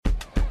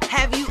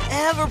Have you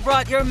ever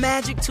brought your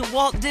magic to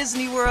Walt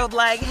Disney World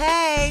like,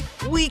 hey,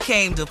 we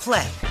came to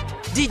play?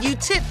 Did you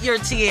tip your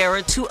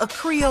tiara to a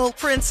Creole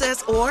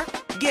princess or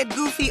get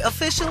goofy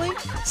officially?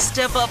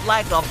 Step up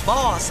like a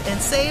boss and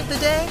save the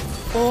day?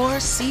 Or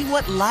see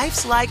what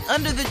life's like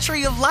under the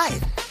tree of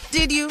life?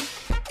 Did you?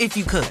 If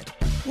you could.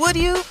 Would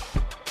you?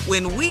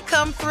 When we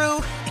come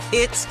through,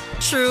 it's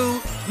true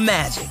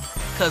magic.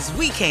 'Cause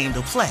we came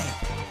to play.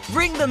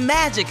 Bring the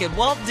magic at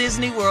Walt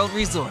Disney World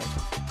Resort.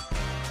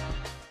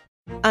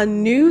 A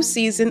new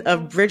season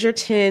of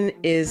Bridgerton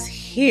is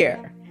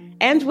here.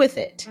 And with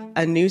it,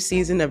 a new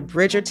season of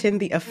Bridgerton,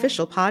 the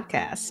official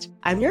podcast.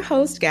 I'm your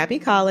host, Gabby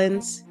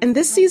Collins, and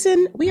this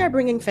season, we are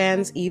bringing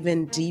fans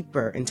even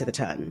deeper into the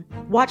ton.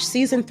 Watch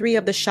season 3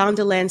 of the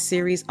Shondaland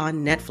series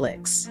on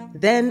Netflix.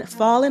 Then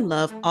fall in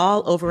love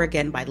all over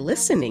again by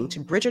listening to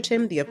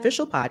Bridgerton, the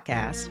official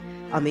podcast,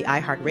 on the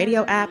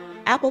iHeartRadio app,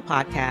 Apple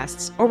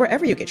Podcasts, or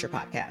wherever you get your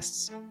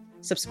podcasts.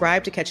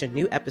 Subscribe to catch a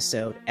new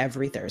episode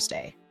every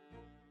Thursday.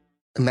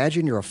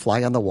 Imagine you're a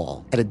fly on the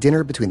wall at a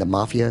dinner between the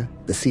mafia,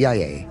 the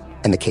CIA,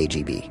 and the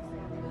KGB.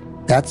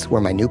 That's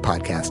where my new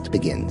podcast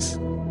begins.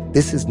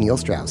 This is Neil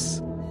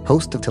Strauss,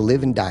 host of To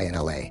Live and Die in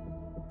LA,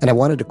 and I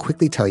wanted to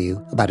quickly tell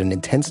you about an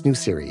intense new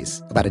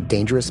series about a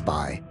dangerous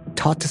spy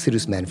taught to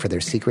seduce men for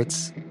their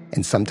secrets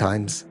and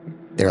sometimes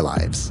their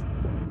lives.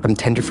 From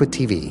Tenderfoot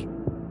TV,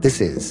 this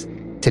is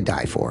To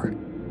Die For.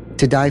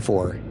 To Die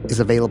For is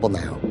available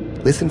now.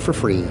 Listen for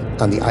free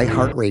on the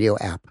iHeartRadio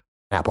app,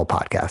 Apple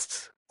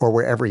Podcasts, or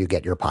wherever you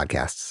get your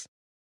podcasts.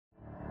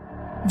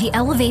 The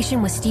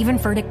Elevation with Stephen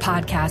Furtick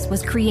podcast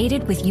was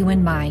created with you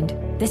in mind.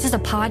 This is a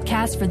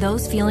podcast for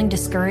those feeling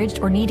discouraged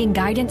or needing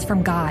guidance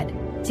from God.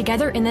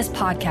 Together in this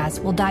podcast,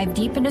 we'll dive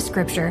deep into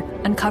scripture,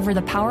 uncover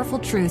the powerful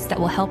truths that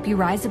will help you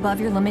rise above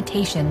your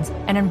limitations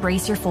and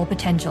embrace your full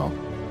potential.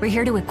 We're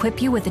here to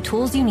equip you with the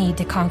tools you need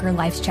to conquer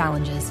life's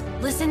challenges.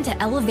 Listen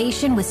to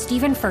Elevation with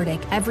Stephen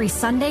Furtick every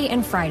Sunday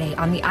and Friday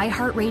on the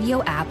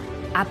iHeartRadio app,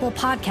 Apple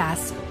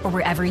Podcasts, or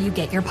wherever you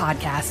get your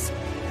podcasts.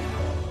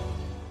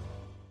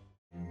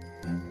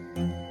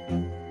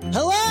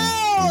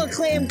 Hello,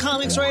 acclaimed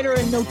comics writer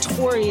and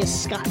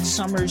notorious Scott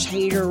Summers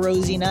hater,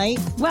 Rosie Knight.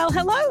 Well,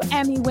 hello,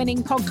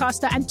 Emmy-winning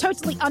podcaster and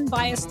totally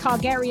unbiased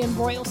Targaryen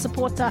royal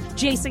supporter,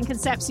 Jason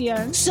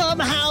Concepcion.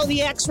 Somehow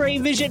the X-Ray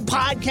Vision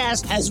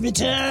podcast has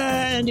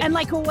returned. And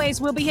like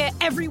always, we'll be here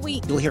every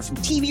week. You'll hear from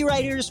TV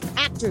writers,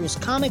 actors,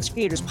 comics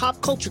creators,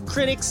 pop culture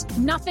critics.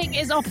 Nothing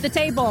is off the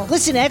table.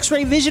 Listen to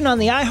X-Ray Vision on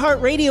the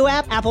iHeartRadio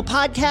app, Apple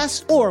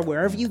Podcasts, or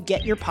wherever you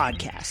get your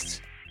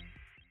podcasts.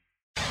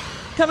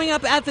 Coming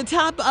up at the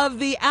top of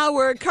the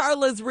hour,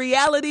 Carla's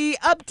reality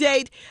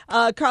update.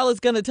 Carla's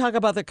going to talk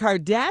about the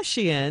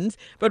Kardashians.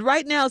 But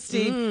right now,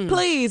 Steve,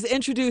 please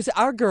introduce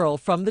our girl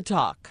from The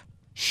Talk.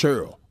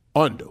 Cheryl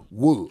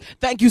Underwood.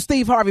 Thank you,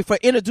 Steve Harvey, for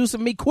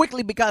introducing me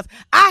quickly because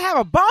I have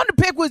a bone to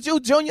pick with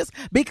you, Juniors,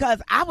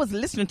 because I was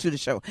listening to the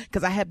show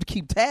because I have to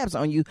keep tabs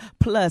on you.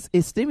 Plus,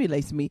 it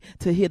stimulates me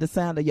to hear the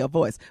sound of your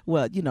voice.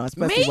 Well, you know,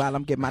 especially while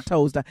I'm getting my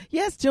toes done.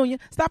 Yes, Junior,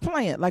 stop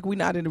playing like we're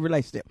not in a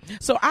relationship.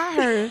 So I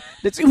heard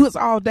that you was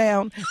all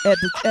down at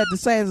the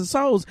Sands and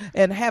Souls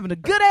and having a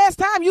good ass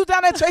time. You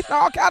down there chasing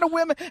all kind of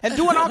women and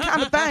doing all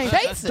kind of things.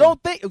 Chasing?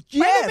 Don't think.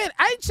 Yes. Wait a minute,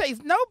 I ain't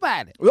chased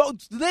nobody. Well,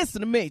 listen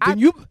to me. Then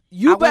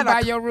You better by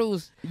your rules.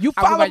 You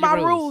follow my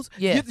rules.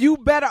 Yes. You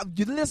better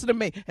listen to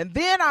me. And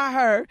then I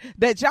heard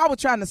that y'all were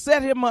trying to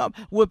set him up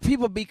with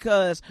people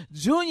because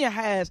Junior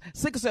has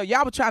sickle cell.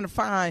 Y'all were trying to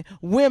find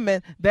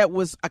women that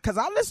was, because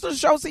I listened to the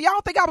show. See,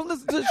 y'all think I was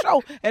listening to the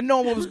show and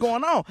knowing what was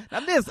going on. Now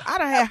listen, I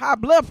done had high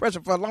blood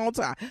pressure for a long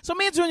time. So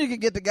me and Junior can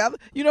get together.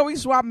 You know, we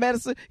swap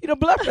medicine. You know,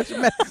 blood pressure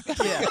medicine.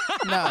 Yeah.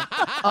 No.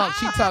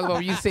 She talking about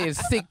when you said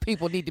sick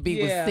people need to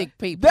be with sick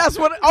people. That's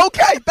what,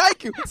 okay,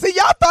 thank you. See,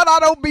 y'all thought I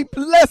don't be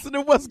listening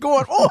to what's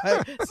going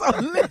on. So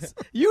listen,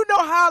 you know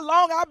how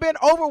long I've been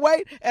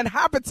overweight and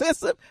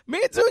hypertensive?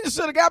 Me and Junior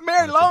should have got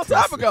married a long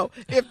time ago,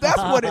 if that's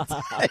what it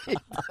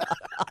takes.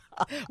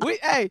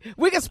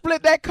 We can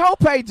split that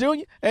copay,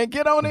 Junior, and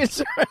get on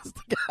insurance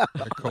together.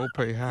 That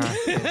copay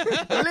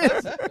high.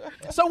 Listen.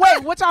 So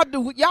wait, what y'all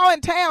do? Y'all in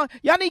town,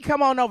 y'all need to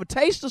come on over.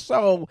 Taste the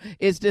Soul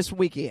is this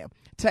weekend.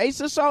 Taste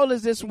the Soul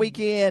is this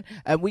weekend,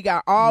 and we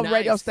got all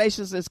radio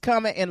stations is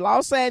coming in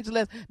Los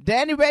Angeles.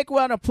 Danny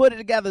Bakewell done put it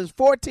together. His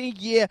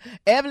 14th year.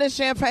 Evelyn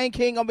Champagne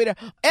King gonna be there.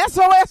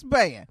 SOS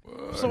Band.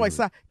 So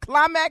excited.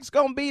 Climax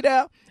gonna be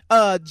there.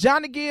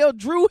 Johnny Gill,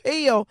 Drew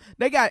Hill,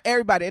 they got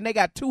everybody, and they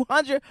got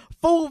 200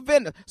 food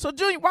vendors. So,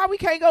 Junior, why we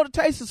can't go to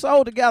Taste the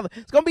Soul together?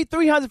 It's going to be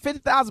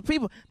 350,000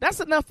 people.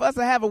 That's enough for us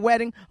to have a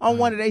wedding on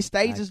one of their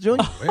stages,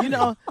 Junior. You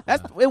know,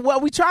 that's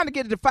what we trying to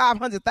get it to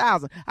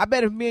 500,000. I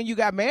bet if me and you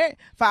got married,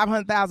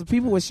 500,000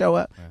 people would show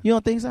up. You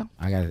don't think so?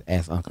 I got to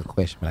ask Uncle a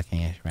question, but I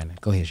can't ask right now.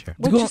 Go ahead, Cheryl.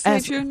 What you say,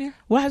 Junior?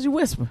 Why'd you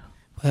whisper?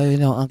 Well, you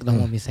know, Uncle don't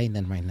want me to say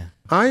nothing right now.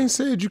 I ain't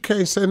said you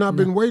can't say, and I've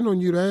been waiting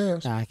on you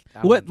to ask.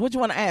 What you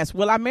want to ask?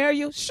 Will I marry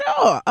you?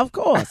 Sure, of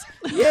course.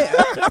 Yeah.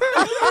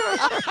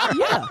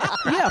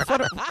 yeah.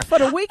 For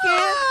the weekend.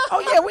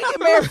 Oh, yeah, we get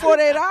married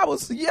 48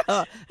 hours.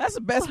 Yeah, that's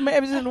the best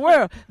marriage in the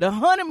world. The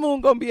honeymoon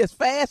going to be as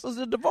fast as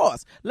the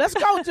divorce. Let's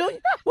go, Junior.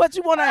 What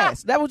you want to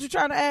ask? That what you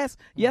trying to ask?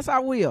 Yes, I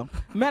will.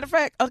 Matter of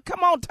fact,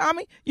 come on,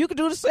 Tommy. You can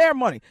do the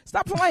ceremony.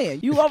 Stop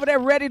playing. You over there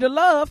ready to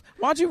love.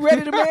 Why don't you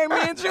ready to marry me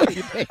and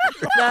Junior?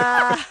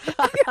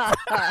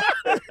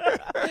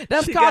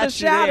 That's called a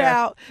shout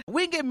out.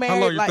 We get married. How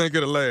long you think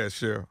it'll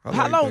last, Cheryl?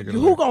 How long?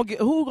 Who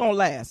gonna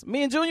last?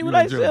 Me and Junior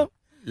relationship?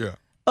 Yeah.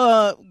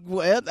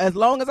 Well, as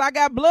long as I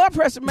got blood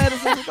pressure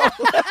medicine. All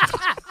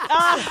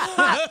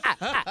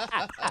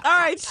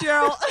right,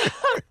 Cheryl.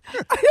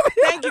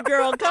 Thank you,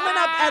 girl. Coming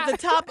up at the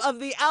top of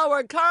the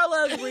hour,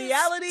 Carla's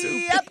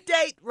reality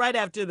update right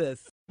after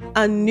this.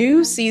 A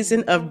new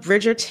season of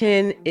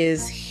Bridgerton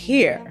is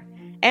here.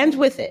 And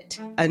with it,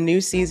 a new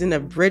season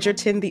of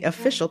Bridgerton, the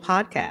official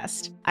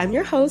podcast. I'm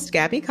your host,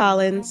 Gabby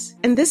Collins,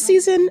 and this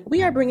season,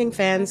 we are bringing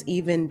fans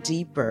even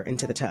deeper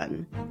into the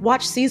ton.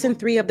 Watch season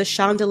 3 of the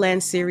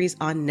Shondaland series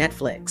on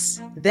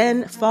Netflix.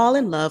 Then fall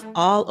in love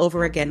all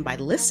over again by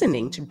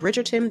listening to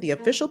Bridgerton, the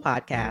official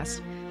podcast,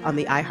 on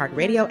the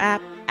iHeartRadio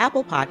app,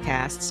 Apple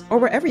Podcasts, or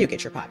wherever you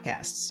get your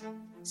podcasts.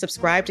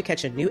 Subscribe to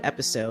catch a new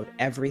episode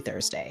every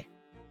Thursday.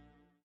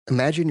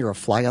 Imagine you're a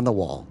fly on the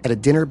wall at a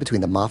dinner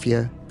between the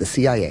mafia, the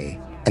CIA,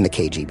 and the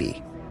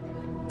KGB.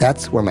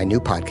 That's where my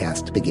new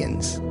podcast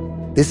begins.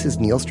 This is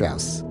Neil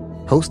Strauss,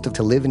 host of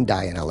To Live and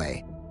Die in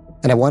LA,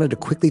 and I wanted to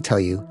quickly tell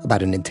you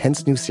about an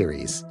intense new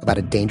series about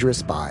a dangerous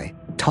spy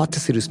taught to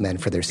seduce men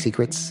for their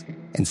secrets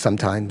and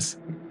sometimes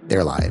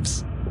their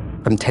lives.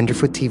 From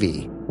Tenderfoot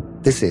TV,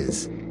 this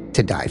is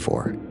To Die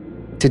For.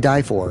 To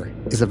Die For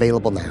is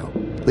available now.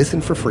 Listen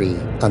for free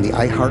on the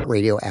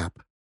iHeartRadio app,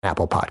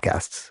 Apple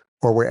Podcasts,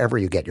 or wherever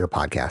you get your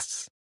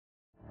podcasts.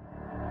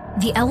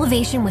 The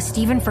Elevation with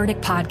Stephen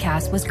Furtick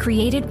podcast was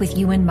created with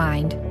you in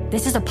mind.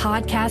 This is a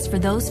podcast for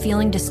those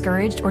feeling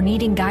discouraged or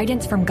needing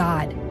guidance from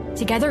God.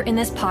 Together in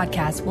this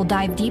podcast, we'll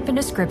dive deep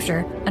into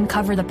Scripture,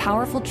 uncover the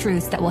powerful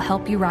truths that will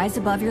help you rise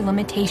above your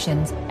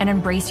limitations and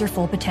embrace your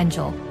full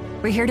potential.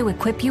 We're here to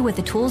equip you with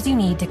the tools you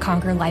need to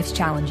conquer life's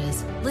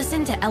challenges.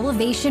 Listen to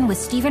Elevation with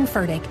Stephen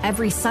Furtick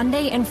every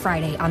Sunday and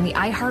Friday on the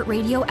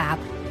iHeartRadio app,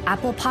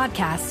 Apple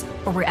Podcasts,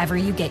 or wherever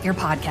you get your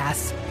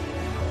podcasts.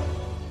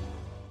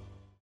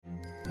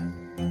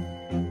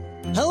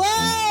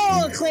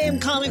 Hello,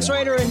 acclaimed comics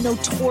writer and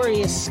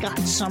notorious Scott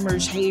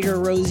Summers hater,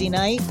 Rosie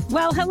Knight.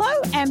 Well, hello,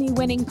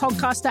 Emmy-winning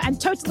podcaster and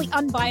totally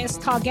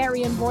unbiased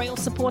Targaryen royal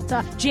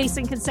supporter,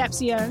 Jason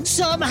Concepcion.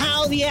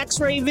 Somehow the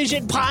X-Ray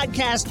Vision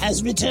podcast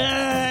has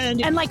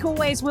returned. And like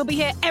always, we'll be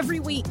here every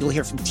week. You'll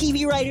hear from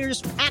TV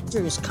writers,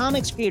 actors,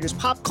 comics creators,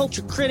 pop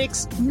culture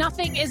critics.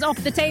 Nothing is off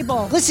the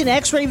table. Listen to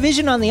X-Ray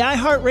Vision on the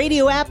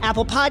iHeartRadio app,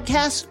 Apple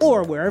Podcasts,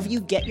 or wherever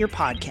you get your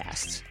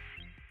podcasts.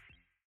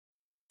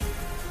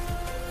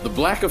 The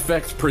Black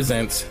Effect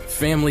presents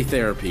Family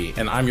Therapy,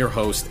 and I'm your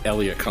host,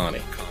 Elia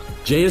Connie.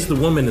 Jay is the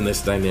woman in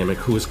this dynamic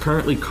who is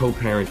currently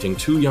co-parenting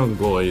 2 young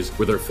boys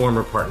with her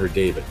former partner,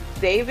 David.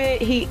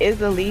 David, he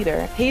is a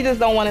leader. He just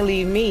don't want to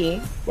leave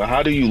me. But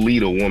how do you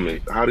lead a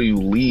woman? How do you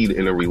lead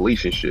in a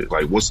relationship?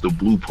 Like, what's the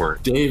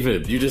blueprint?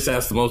 David, you just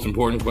asked the most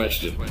important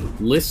question.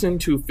 Listen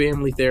to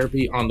Family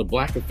Therapy on the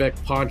Black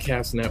Effect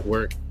Podcast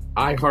Network,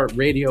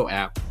 iHeartRadio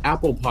app,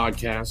 Apple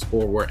Podcasts,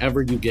 or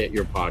wherever you get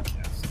your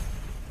podcasts.